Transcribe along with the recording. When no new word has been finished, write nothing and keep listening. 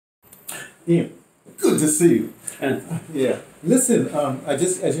Ian, good to see you. And Yeah. Listen,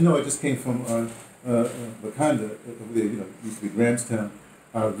 as you know, I just came from Wakanda over there. You know, used to be Grahamstown,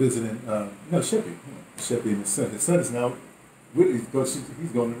 visiting. Sheppy. Sheppy and his son. His son is now with.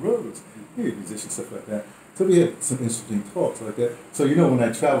 He's going to Rhodes. He's a musician, stuff like that. So we had some interesting talks like that. So when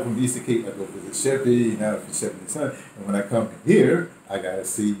I travel from East to Cape, I go visit Sheppy. Now it's Sheppy and his son. And when I come here, I gotta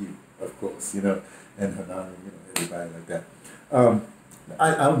see you, of course. And Hanan, everybody like that.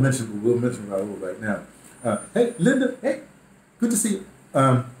 We'll mention Raul right now. Hey, Linda, hey, good to see you.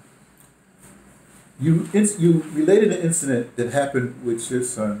 You related an incident that happened with your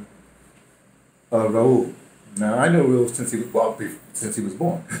son, Raul. Now, I know Raul since he was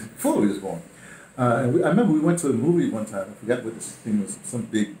born, before he was born. I remember we went to a movie one time. I forgot what this thing was, some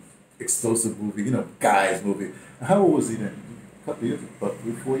big explosive movie, guys movie. How old was he then? A couple of years, about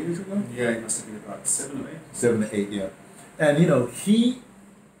 3-4 years ago? yeah, it must have been about 7 or 8. 7 to 8, yeah. And he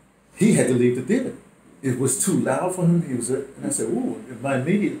had to leave the theater. It was too loud for him. And I said, "Ooh!" And my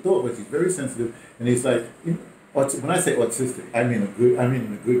immediate thought was he's very sensitive, and he's like, when I say autistic, I mean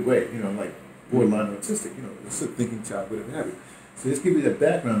in a good way. Like borderline autistic. It's a thinking child, whatever have you. So just give you the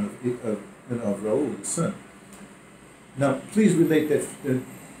background of Raul, the son. Now, please relate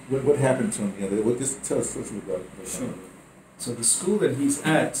what happened to him the other day. Just tell us about it. Sure. So the school that he's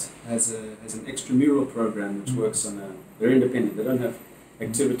at has an extramural program which works on they're independent. They don't have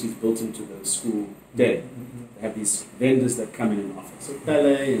activities built into the school day. They have these vendors that come in and offer. So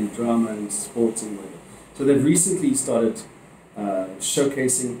ballet and drama and sports and whatever. So they've recently started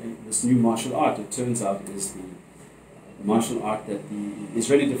showcasing this new martial art. It turns out it is the martial art that the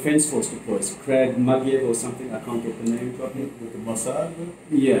Israeli Defense Force deploys, Krav Maga or something, I can't get the name properly. With the Mossad?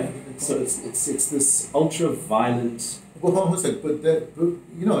 Yeah, so it's this ultra-violent... Well, hold on a second, but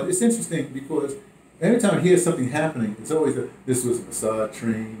it's interesting because every time I hear something happening, it's always this was Mossad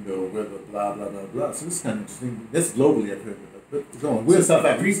trained or whatever, blah, blah, blah, blah. So this is kind of interesting. That's globally, I've heard of it. But go on. We're in South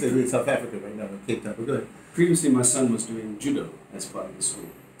Africa. We're in South Africa right now in Cape Town. But go ahead. Previously, my son was doing judo as part of the school.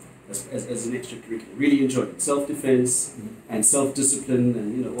 As an extracurricular, really enjoyed it. Self-defense and self-discipline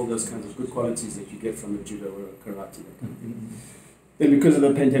and all those kinds of good qualities that you get from a judo or a karate, that kind of thing. Then because of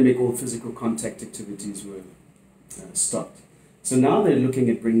the pandemic, all physical contact activities were stopped. So now they're looking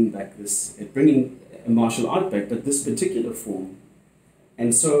at bringing a martial art back, but this particular form.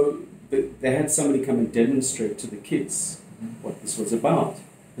 And so they had somebody come and demonstrate to the kids what this was about.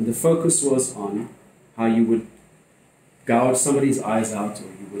 And the focus was on how you would gouge somebody's eyes out, or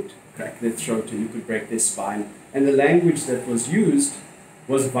you would crack their throat, or you could break their spine. And the language that was used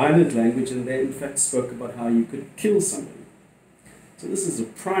was violent language, and they in fact spoke about how you could kill somebody. So this is a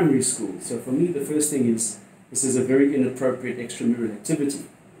primary school. So for me, the first thing is, this is a very inappropriate extramural activity.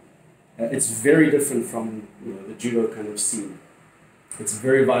 It's very different from the judo kind of scene. It's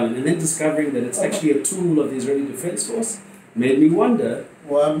very violent. And then discovering that it's actually a tool of the Israeli Defense Force made me wonder.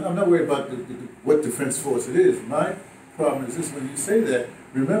 Well, I'm not worried about what defense force it is. My problem is this: when you say that,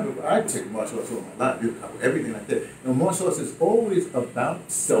 remember, I take martial arts all my life, everything like that. Martial arts is always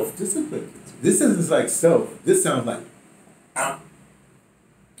about self-discipline. This isn't like self. This sounds like,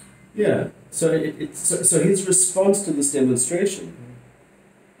 Yeah. So so his response to this demonstration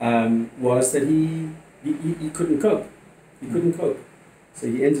was that he couldn't cope. He couldn't cope. So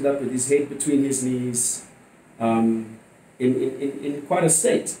he ended up with his head between his knees, in quite a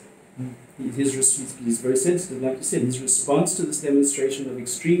state. He's very sensitive, like you said. His response to this demonstration of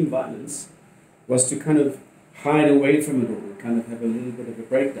extreme violence was to kind of hide away from it all, and kind of have a little bit of a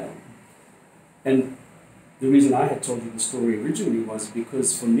breakdown. And the reason I had told you the story originally was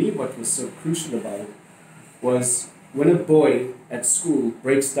because for me what was so crucial about it was when a boy at school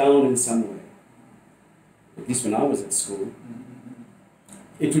breaks down in some way, at least when I was at school,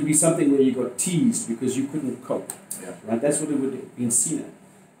 it would be something where you got teased because you couldn't cope. Yeah. Right? That's what it would have been seen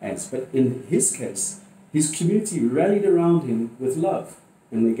as. But in his case, his community rallied around him with love.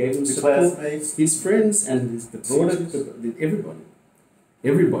 And they gave him support. Classmates, his friends and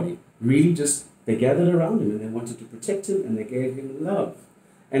everybody really just, they gathered around him and they wanted to protect him and they gave him love.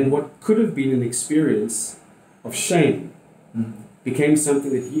 And what could have been an experience of shame became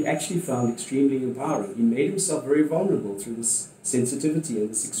something that he actually found extremely empowering. He made himself very vulnerable through this sensitivity and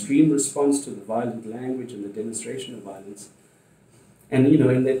this extreme response to the violent language and the demonstration of violence. And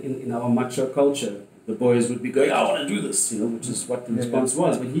in our macho culture, the boys would be going, I want to do this, which is what the response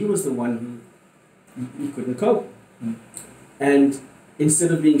was. But he was the one who he couldn't cope. And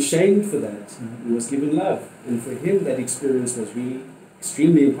instead of being shamed for that, he was given love. And for him, that experience was really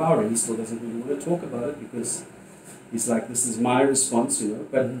extremely empowering. He still doesn't really want to talk about it because he's like, this is my response,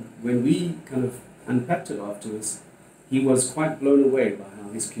 But when we kind of unpacked it afterwards, he was quite blown away by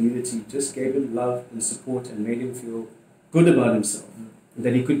how his community just gave him love and support and made him feel good about himself, and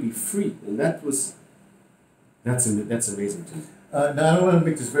that he could be free. And that's amazing to me. Now, I don't want to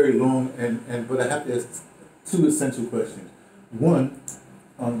make this very long, but I have to ask two essential questions. One,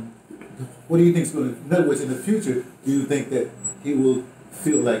 what do you think is going to, in other words, in the future, do you think that he will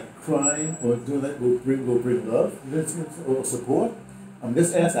feel like crying or doing that will bring love or support? I'm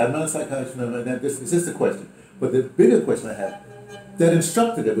just asking, I'm not a psychiatrist, this is just a question. But the bigger question I have, that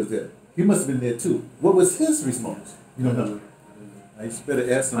instructor that was there, he must have been there too. What was his response? You don't know. I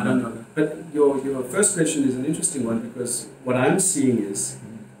better ask him. I don't know. But your first question is an interesting one, because what I'm seeing is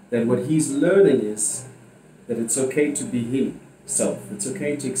that what he's learning is that it's okay to be himself. It's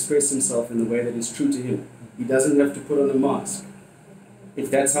okay to express himself in the way that is true to him. He doesn't have to put on a mask.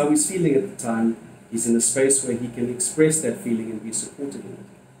 If that's how he's feeling at the time, he's in a space where he can express that feeling and be supported in it.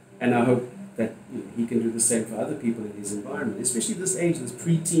 And I hope that he can do the same for other people in his environment, especially this age, this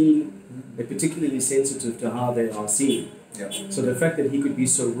preteen. They're particularly sensitive to how they are seen. Yeah. So the fact that he could be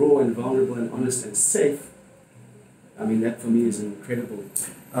so raw and vulnerable and honest and safe, I mean, that for me is incredible.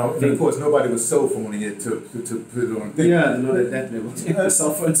 And of course, nobody was so phony yet to put it on. Yeah, not at that level. The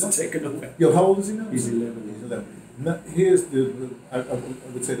cell phones are taken away. Yo, how old is he now? He's 11. He's 11. Now, here's I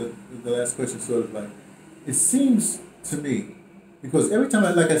would say the last question, sort of like, it seems to me, because every time,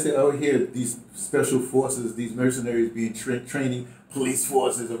 like I said, I would hear these special forces, these mercenaries being training police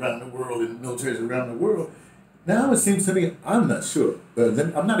forces around the world and militaries around the world. Now it seems to me, I'm not sure, but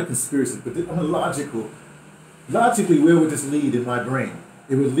I'm not a conspiracist, but I'm a logically, where would this lead in my brain?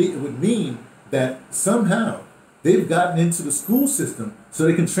 It would mean that somehow they've gotten into the school system so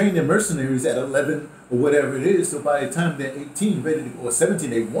they can train their mercenaries at 11 or whatever it is. So by the time they're 18, ready to, or 17,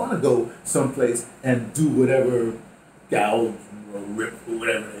 they want to go someplace and do whatever gouge or rip or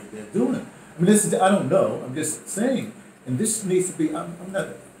whatever they're doing. I mean, I don't know. I'm just saying. And this needs to be, I'm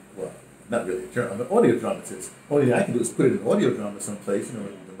not really I'm an audio dramatist. Only I can do is put it in an audio drama someplace,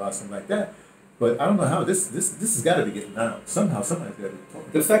 about something like that. But I don't know how this has got to be getting out. Somehow, somebody's got to be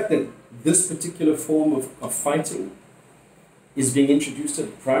talking. The fact that this particular form of fighting is being introduced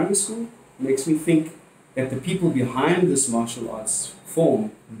at primary school makes me think that the people behind this martial arts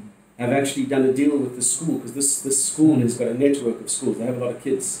form have actually done a deal with the school, because this school has got a network of schools. They have a lot of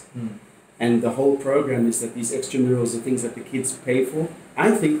kids. And the whole program is that these extramurals are things that the kids pay for.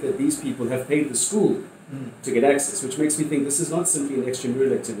 I think that these people have paid the school to get access, which makes me think this is not simply an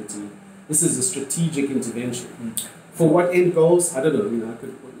extramural activity. This is a strategic intervention. For what end goals? I don't know.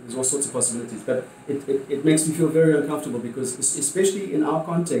 There's all sorts of possibilities. But it makes me feel very uncomfortable, because especially in our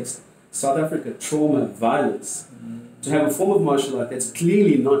context, South Africa, trauma, violence, to have a form of martial art that's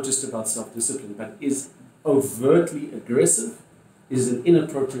clearly not just about self-discipline, but is overtly aggressive, is an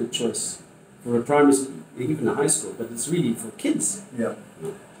inappropriate choice for a primary school, even a high school, but it's really for kids. Yeah.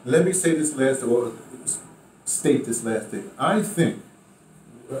 Let me say this last, or state this last thing. I think,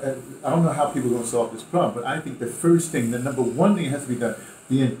 I don't know how people are going to solve this problem, but I think the first thing, the number one thing has to be done,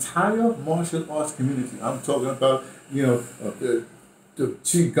 the entire martial arts community, I'm talking about, the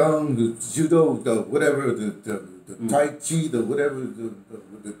Qigong, the Judo, the whatever, the Tai Chi, the whatever,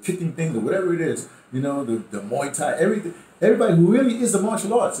 the kicking thing, the whatever it is, the Muay Thai, everything. Everybody who really is a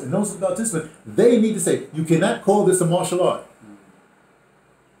martial arts and knows about this, they need to say, you cannot call this a martial art.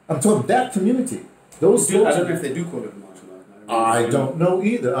 I'm talking that community. I don't know if they do call it a martial art. I don't know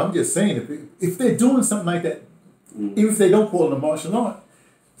either. I'm just saying, if they're doing something like that, even if they don't call it a martial art,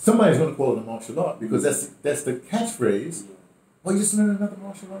 somebody's going to call it a martial art, because that's the catchphrase. Well, you just learned another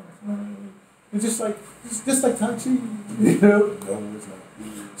martial art. It's just like Tai Chi, No, it's not.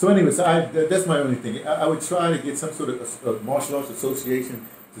 So anyway, that's my only thing. I would try to get some sort of a martial arts association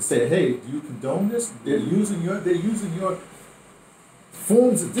to say, hey, do you condone this? They're using your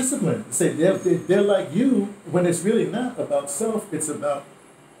forms of discipline. Say they're like you, when it's really not about self. It's about.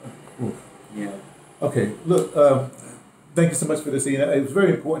 Yeah. Okay. Look. Thank you so much for this. It was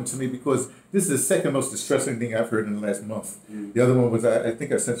very important to me, because this is the second most distressing thing I've heard in the last month. The other one was, I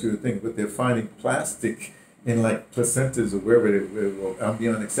think I sent you a thing, but they're finding plastic in like placentas or wherever or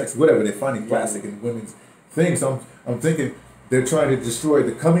embryonic sex, whatever. They're finding plastic in women's things. So I'm thinking they're trying to destroy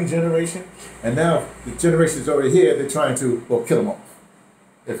the coming generation, and now the generation's already here. They're trying to kill them off.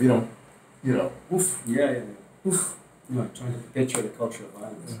 If you don't, oof. Yeah. Oof. Trying to perpetuate a culture of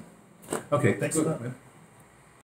violence. Okay, thanks a lot, man.